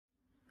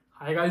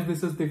Hi guys,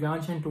 this is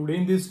Divyansh and today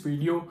in this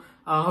video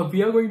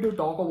we are going to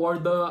talk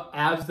about the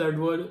apps that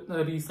were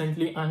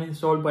recently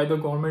uninstalled by the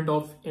government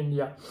of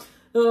India.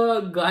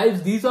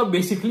 Guys, these are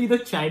basically the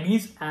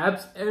Chinese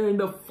apps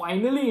and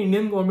finally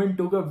Indian government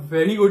took a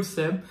very good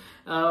step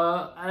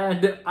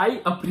and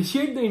I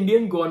appreciate the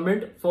Indian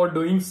government for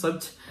doing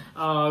such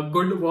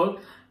good work.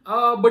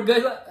 But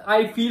guys,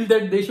 I feel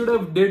that they should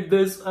have did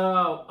this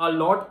a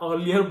lot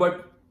earlier,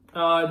 but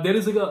there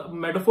is a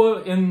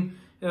metaphor in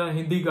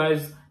Hindi,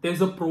 guys. There's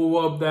a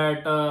proverb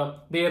that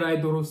 "Der hai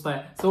durust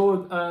hai."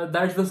 So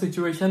that's the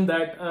situation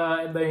that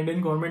the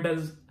Indian government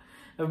has.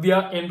 We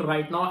are in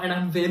right now, and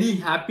I'm very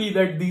happy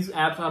that these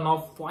apps are now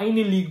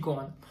finally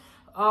gone.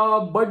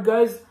 But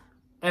guys,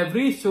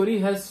 every story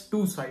has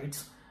two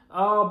sides.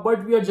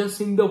 But we are just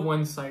seeing the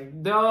one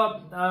side.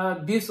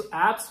 These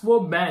apps were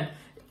banned.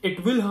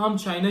 It will harm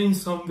China in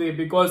some way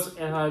because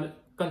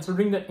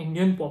considering the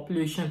Indian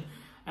population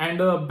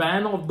and a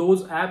ban of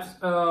those apps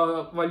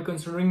while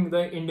considering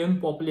the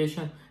Indian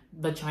population,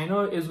 the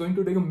China is going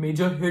to take a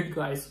major hit,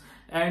 guys.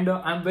 And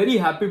I'm very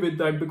happy with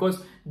that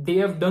because they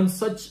have done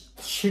such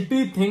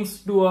shitty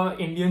things to our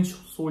Indian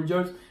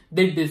soldiers.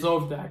 They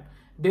deserve that.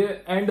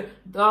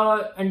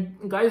 And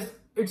guys,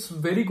 it's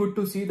very good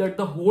to see that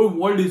the whole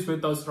world is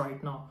with us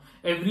right now.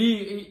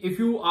 If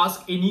you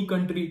ask any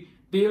country,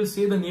 they'll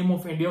say the name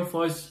of India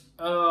first,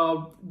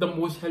 the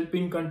most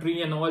helping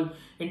country and all.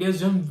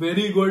 India's done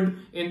very good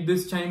in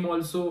this time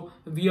also.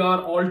 We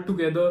are all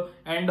together,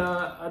 and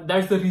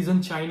that's the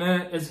reason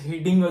China is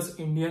hating us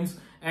Indians.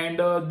 And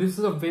this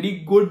is a very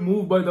good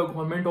move by the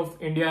government of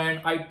India,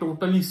 and I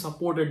totally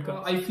support it,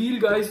 guys. I feel,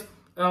 guys,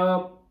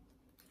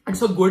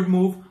 it's a good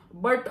move,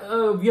 but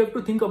we have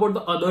to think about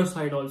the other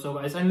side also,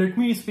 guys. And let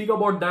me speak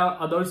about the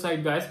other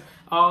side, guys.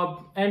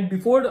 And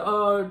before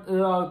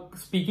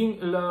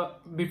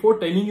before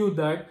telling you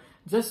that,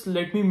 just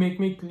let it make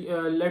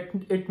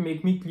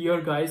me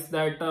clear, guys,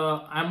 that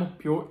I'm a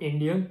pure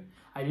Indian.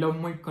 I love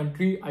my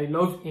country. I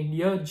love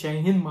India.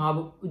 Jai Hind,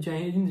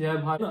 Jai Hind, Jai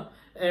Bharat.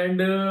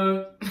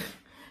 And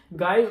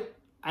guys,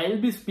 I'll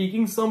be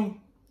speaking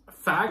some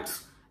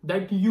facts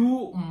that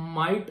you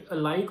might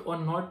like or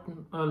not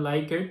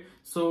like it.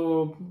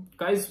 So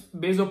guys,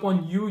 based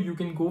upon you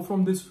can go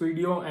from this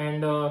video,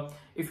 and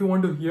if you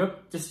want to hear,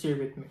 just stay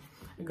with me,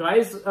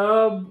 guys.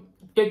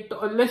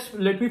 TikTok,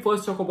 let me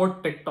first talk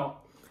about TikTok.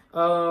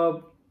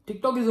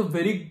 TikTok is a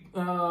very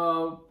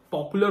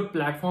popular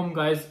platform,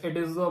 guys. It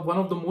is one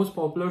of the most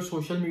popular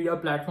social media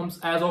platforms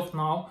as of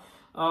now.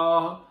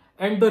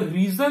 And the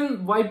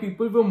reason why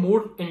people were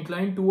more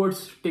inclined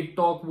towards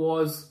TikTok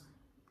was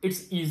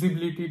its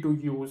easyability to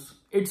use.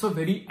 It's a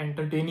very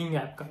entertaining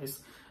app, guys.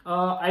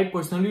 I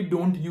personally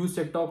don't use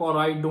TikTok, or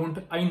I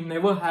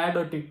never had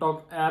a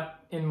TikTok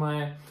app in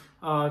my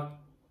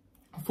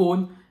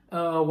phone,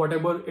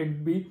 whatever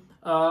it be.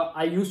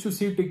 I used to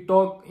see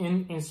TikTok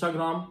in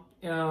Instagram,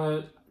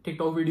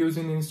 TikTok videos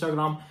in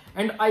Instagram,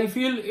 and I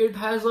feel it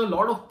has a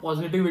lot of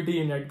positivity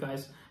in it,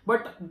 guys.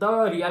 But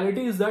the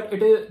reality is that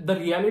the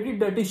reality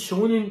that is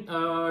shown in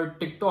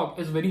TikTok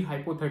is very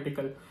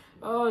hypothetical.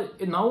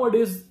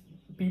 Nowadays,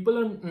 people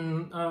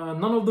are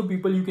none of the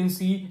people you can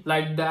see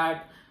like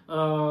that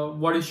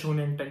what is shown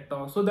in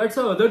TikTok. So that's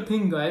the other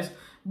thing, guys.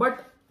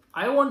 But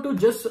I want to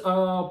just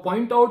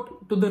point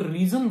out to the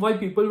reason why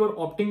people were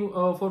opting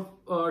for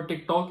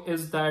TikTok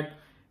is that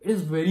it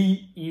is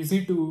very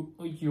easy to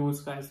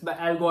use, guys. The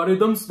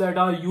algorithms that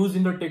are used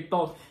in the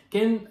TikTok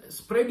can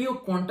spread your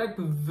contact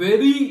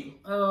very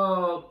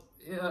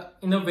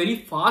in a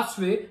very fast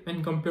way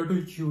when compared to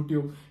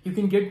YouTube. You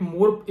can get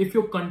more if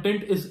your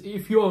content is,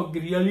 if you are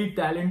really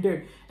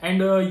talented and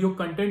your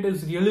content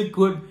is really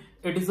good.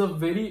 It is a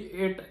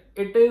very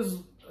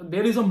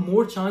there is a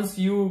more chance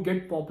you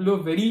get popular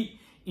very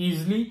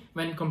easily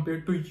when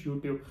compared to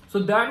YouTube. So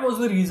that was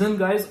the reason,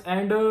 guys.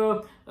 And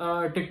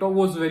TikTok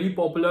was very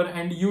popular,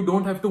 and you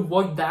don't have to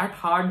work that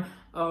hard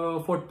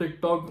for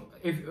TikTok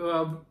if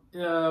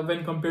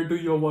when compared to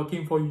you're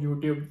working for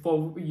YouTube.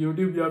 For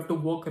YouTube, you have to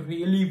work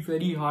really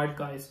very hard,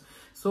 guys.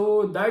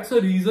 So that's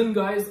the reason,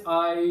 guys,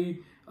 I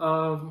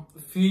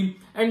feel.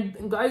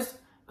 And guys,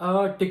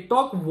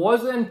 TikTok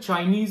was a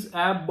Chinese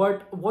app,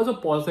 but was a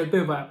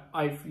positive app,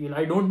 I feel.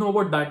 I don't know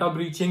about data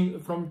breaching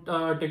from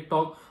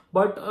TikTok,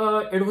 but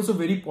it was a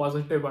very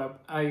positive app,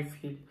 I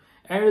feel.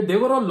 And there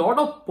were a lot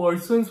of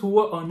persons who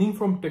were earning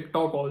from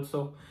TikTok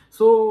also.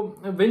 So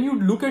when you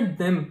look at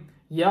them,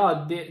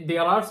 yeah,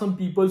 there are some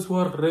people who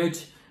are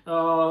rich,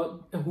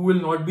 who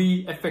will not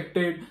be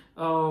affected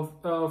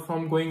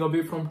from going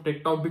away from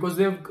TikTok because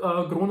they have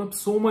grown up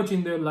so much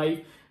in their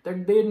life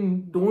that they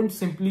don't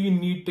simply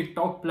need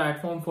TikTok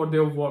platform for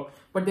their work.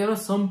 But there are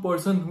some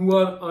persons who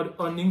are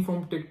earning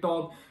from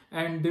TikTok,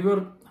 and they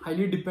were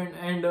highly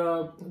dependent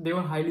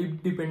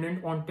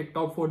on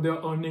TikTok for their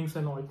earnings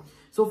and all.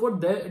 So for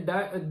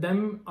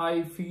them,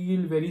 I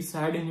feel very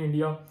sad in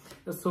India.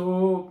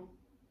 So,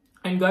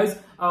 and guys,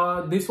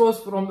 this was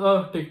from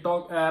the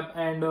TikTok app,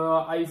 and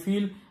I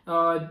feel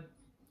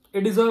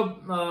it is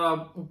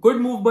a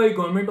good move by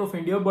government of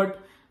India,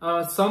 but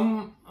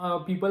some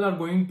people are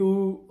going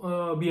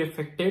to be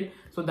affected.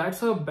 So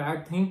that's a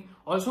bad thing.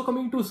 Also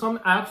coming to some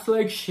apps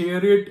like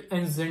Share It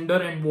and Zender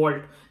and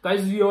Vault.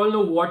 Guys, we all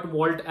know what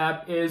Vault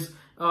app is.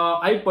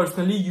 I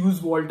personally use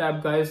Vault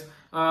app, guys.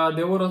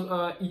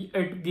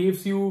 It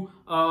gives you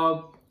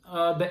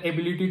the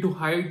ability to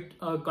hide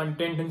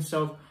content and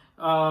stuff.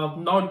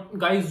 Now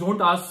guys,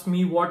 don't ask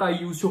me what I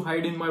used to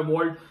hide in my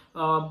vault.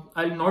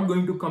 I'm not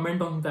going to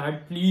comment on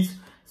that, please.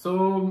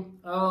 So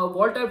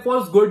Vault app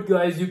was good,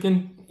 guys. You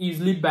can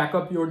easily back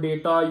up your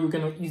data, you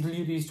can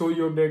easily restore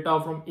your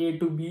data from A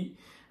to B,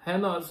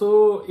 and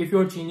so if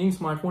you're changing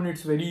smartphone,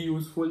 it's very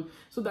useful.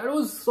 So there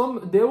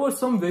were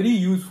some very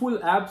useful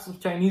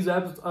apps, Chinese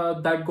apps,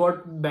 that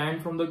got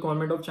banned from the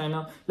government of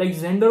China, like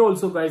Zender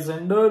also, guys.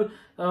 Zender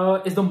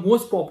is the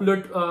most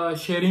popular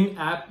sharing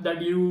app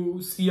that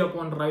you see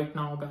upon right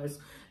now, guys.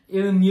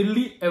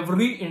 Nearly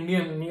every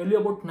Indian, nearly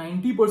about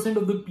 90%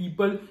 of the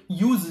people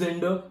use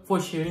Zender for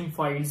sharing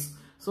files.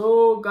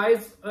 So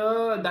guys,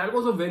 that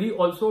was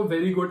also a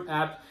very good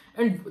app.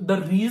 And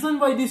the reason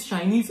why these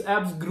Chinese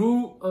apps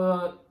grew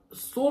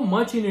so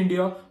much in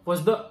India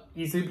was the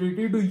easy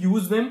to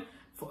use them.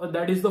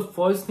 That is the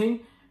first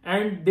thing.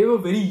 And they were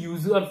very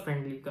user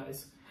friendly,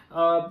 guys.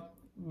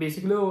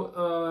 Basically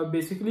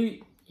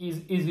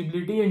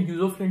easyability and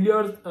user friendly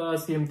are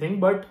same thing,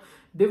 but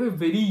they were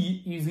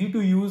very easy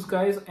to use,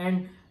 guys.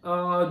 And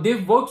they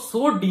worked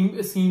so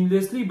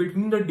seamlessly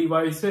between the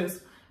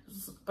devices.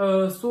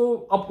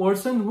 So a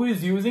person who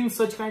is using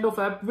such kind of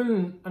app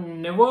will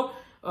never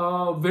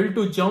will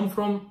to jump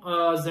from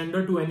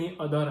Zender to any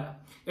other app.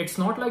 It's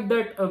not like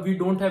that we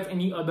don't have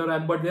any other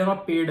app, but there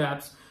are paid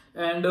apps.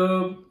 And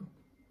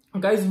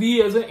guys,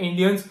 we as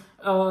Indians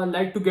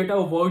like to get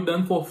our work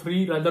done for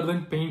free rather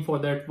than paying for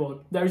that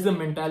work. That is the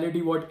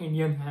mentality what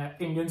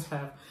Indians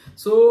have.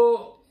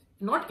 So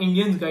not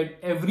Indians, guys,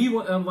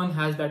 everyone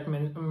has that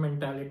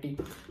mentality.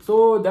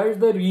 So that is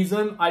the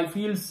reason I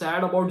feel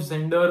sad about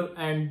Zender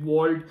and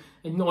Vault,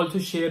 and also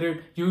Share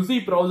It.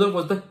 UC browser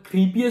was the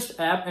creepiest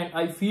app, and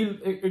I feel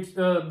it's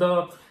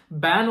the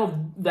ban of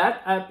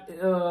that app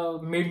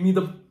made me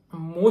the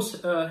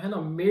most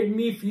made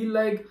me feel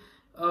like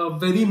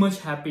very much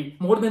happy,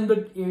 more than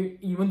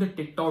even the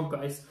TikTok,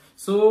 guys.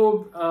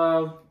 So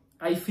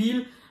I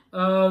feel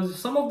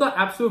some of the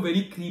apps were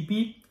very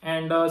creepy,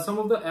 and some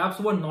of the apps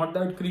were not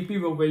that creepy,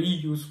 were very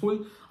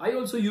useful. I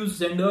also use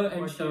Zender,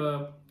 and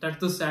that's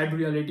the sad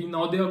reality.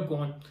 Now they are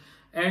gone.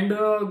 And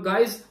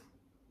guys,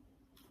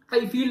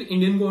 I feel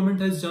Indian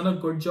government has done a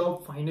good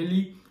job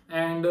finally,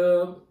 and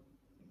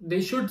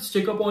they should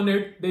stick up on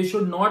it. They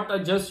should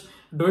not just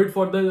do it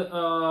for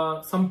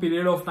the some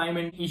period of time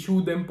and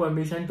issue them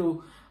permission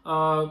to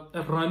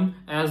run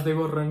as they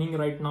were running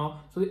right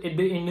now. So the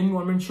Indian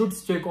government should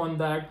stick on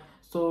that.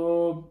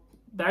 So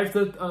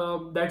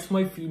that's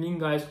my feeling,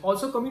 guys.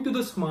 Also coming to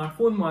the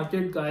smartphone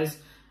market, guys,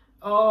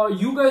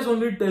 you guys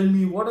only tell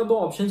me what are the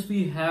options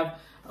we have.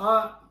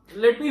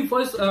 Let me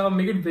first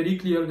make it very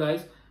clear,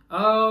 guys.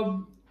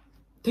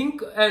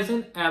 Think as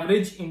an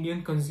average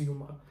Indian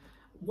consumer,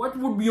 what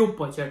would be your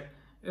budget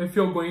if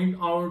you're going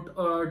out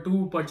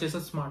to purchase a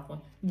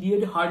smartphone?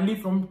 Hardly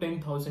from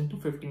 10,000 to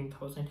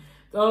 15,000.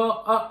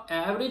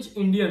 Average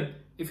Indian,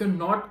 if you're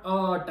not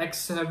tech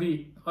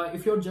savvy,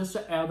 if you're just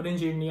an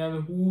average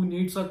Indian who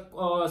needs a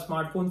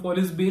smartphone for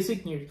his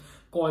basic needs,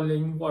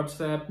 calling,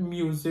 WhatsApp,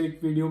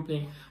 music, video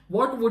playing,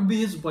 what would be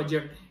his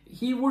budget?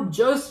 He would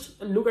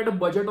just look at a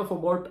budget of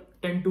about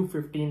 10 to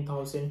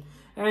 15,000.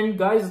 And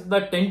guys, the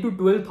 10 to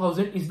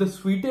 12,000 is the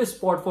sweetest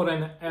spot for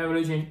an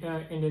average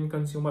Indian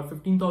consumer.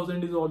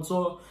 15,000 is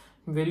also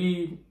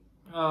very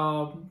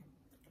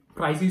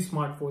pricey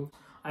smartphone.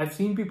 I've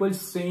seen people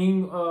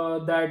saying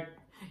that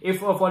if,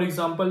 for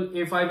example,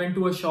 if I went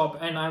to a shop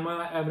and I'm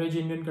an average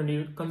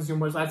Indian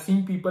consumer, I've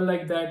seen people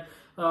like that.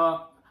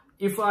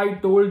 If I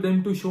told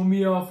them to show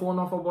me a phone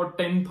of about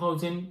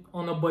 10,000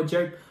 on a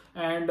budget,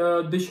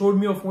 and they showed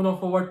me a phone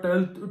of about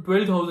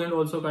 12,000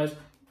 also, guys,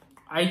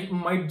 I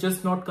might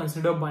just not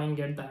consider buying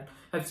that.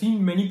 I've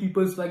seen many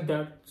people like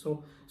that.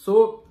 So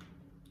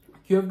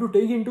you have to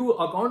take into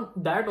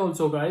account that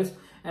also, guys.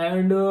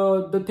 And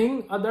the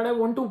thing that I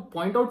want to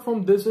point out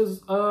from this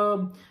is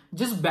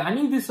just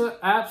banning these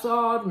apps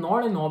are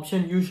not an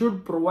option. You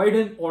should provide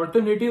an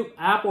alternative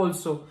app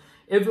also.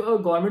 If a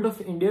government of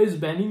India is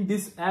banning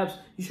these apps,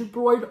 you should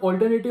provide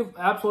alternative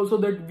apps also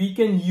that we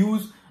can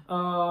use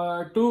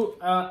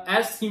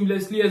as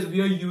seamlessly as we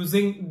are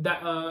using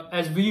that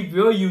as we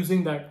were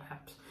using that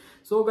apps.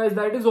 So guys,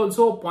 that is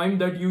also a point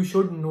that you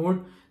should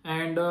note.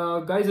 And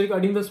guys,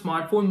 regarding the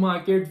smartphone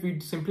market, we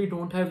simply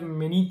don't have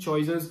many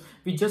choices.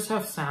 We just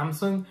have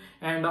Samsung,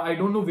 and I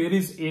don't know where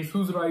is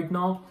Asus right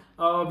now.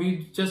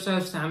 We just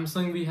have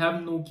Samsung, we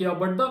have Nokia,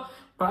 but the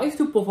price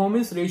to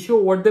performance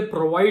ratio what they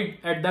provide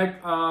at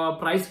that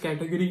price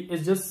category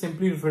is just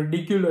simply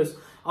ridiculous.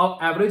 Our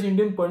average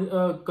Indian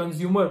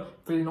consumer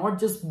will not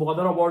just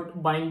bother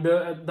about buying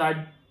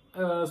that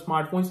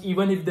smartphones,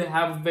 even if they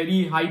have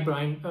very high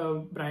brand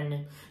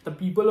name. The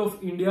people of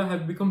India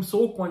have become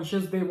so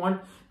conscious. They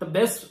want the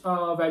best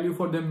value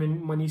for their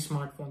money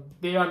smartphone.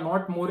 They are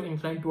not more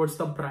inclined towards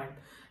the brand.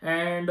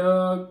 And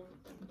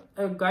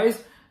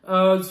guys,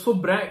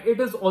 it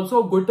is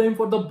also a good time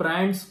for the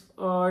brands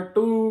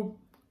to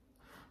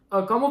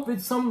come up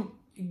with some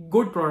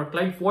good product,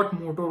 like what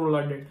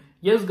Motorola did.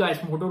 Yes guys,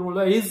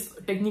 Motorola is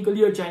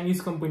technically a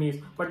Chinese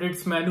company, but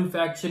its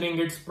manufacturing,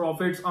 its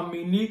profits are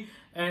mainly,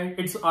 and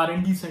its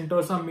R&D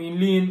centers are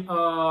mainly in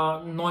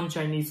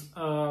non-Chinese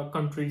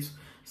countries.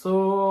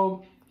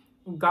 So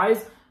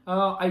guys,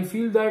 I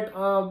feel that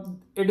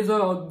it is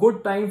a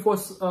good time for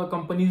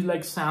companies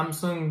like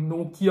Samsung,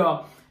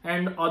 Nokia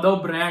and other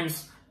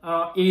brands,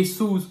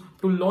 Asus,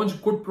 to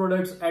launch good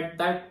products at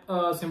that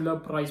similar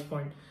price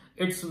point.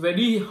 It's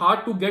very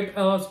hard to get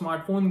a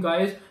smartphone,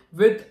 guys,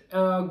 with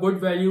good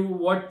value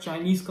what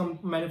Chinese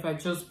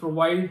manufacturers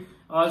provide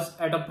us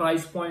at a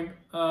price point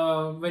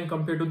when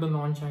compared to the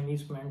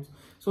non-Chinese brands.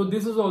 So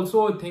this is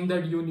also a thing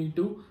that you need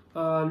to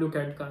look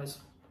at, guys.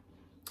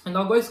 And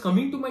now guys,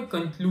 coming to my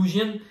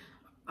conclusion,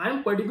 I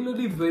am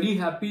particularly very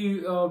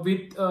happy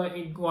with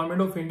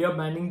government of India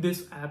banning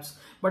these apps,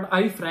 but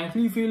I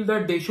frankly feel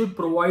that they should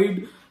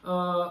provide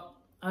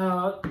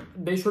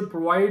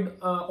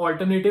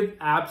alternative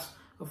apps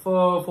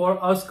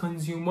for us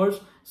consumers,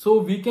 so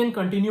we can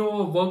continue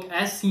our work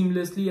as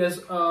seamlessly as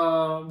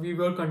we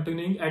were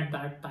continuing at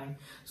that time.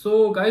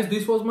 So guys,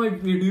 this was my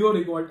video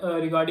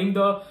regarding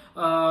the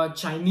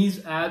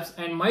Chinese apps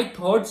and my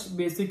thoughts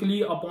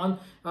basically upon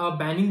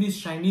banning these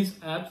Chinese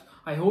apps.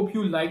 I hope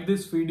you like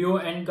this video,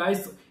 and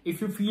guys,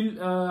 if you feel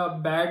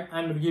bad,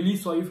 I'm really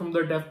sorry from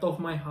the depth of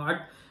my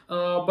heart.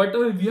 But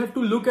we have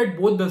to look at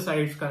both the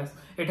sides, guys.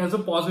 It has a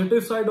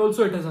positive side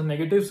also, it has a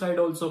negative side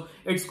also.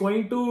 It's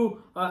going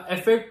to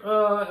affect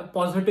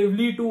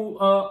positively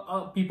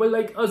to people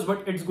like us,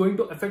 but it's going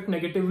to affect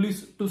negatively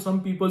to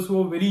some people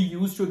who are very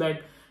used to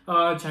that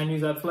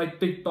Chinese apps like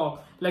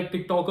TikTok. Like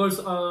TikTokers,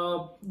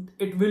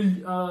 it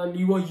will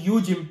leave a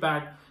huge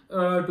impact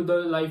to the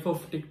life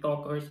of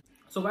TikTokers.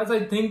 So guys,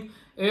 I think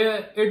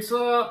it's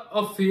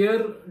a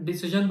fair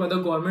decision by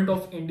the government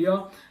of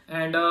India,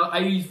 and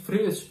I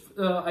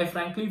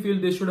frankly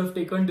feel they should have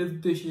taken this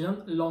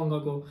decision long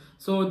ago.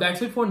 So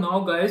that's it for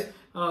now, guys.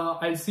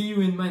 I'll see you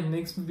in my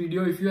next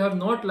video. If you have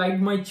not liked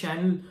my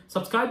channel,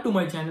 subscribe to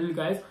my channel,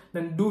 guys,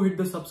 then do hit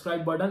the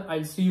subscribe button.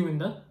 I'll see you in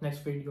the next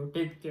video.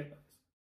 Take care.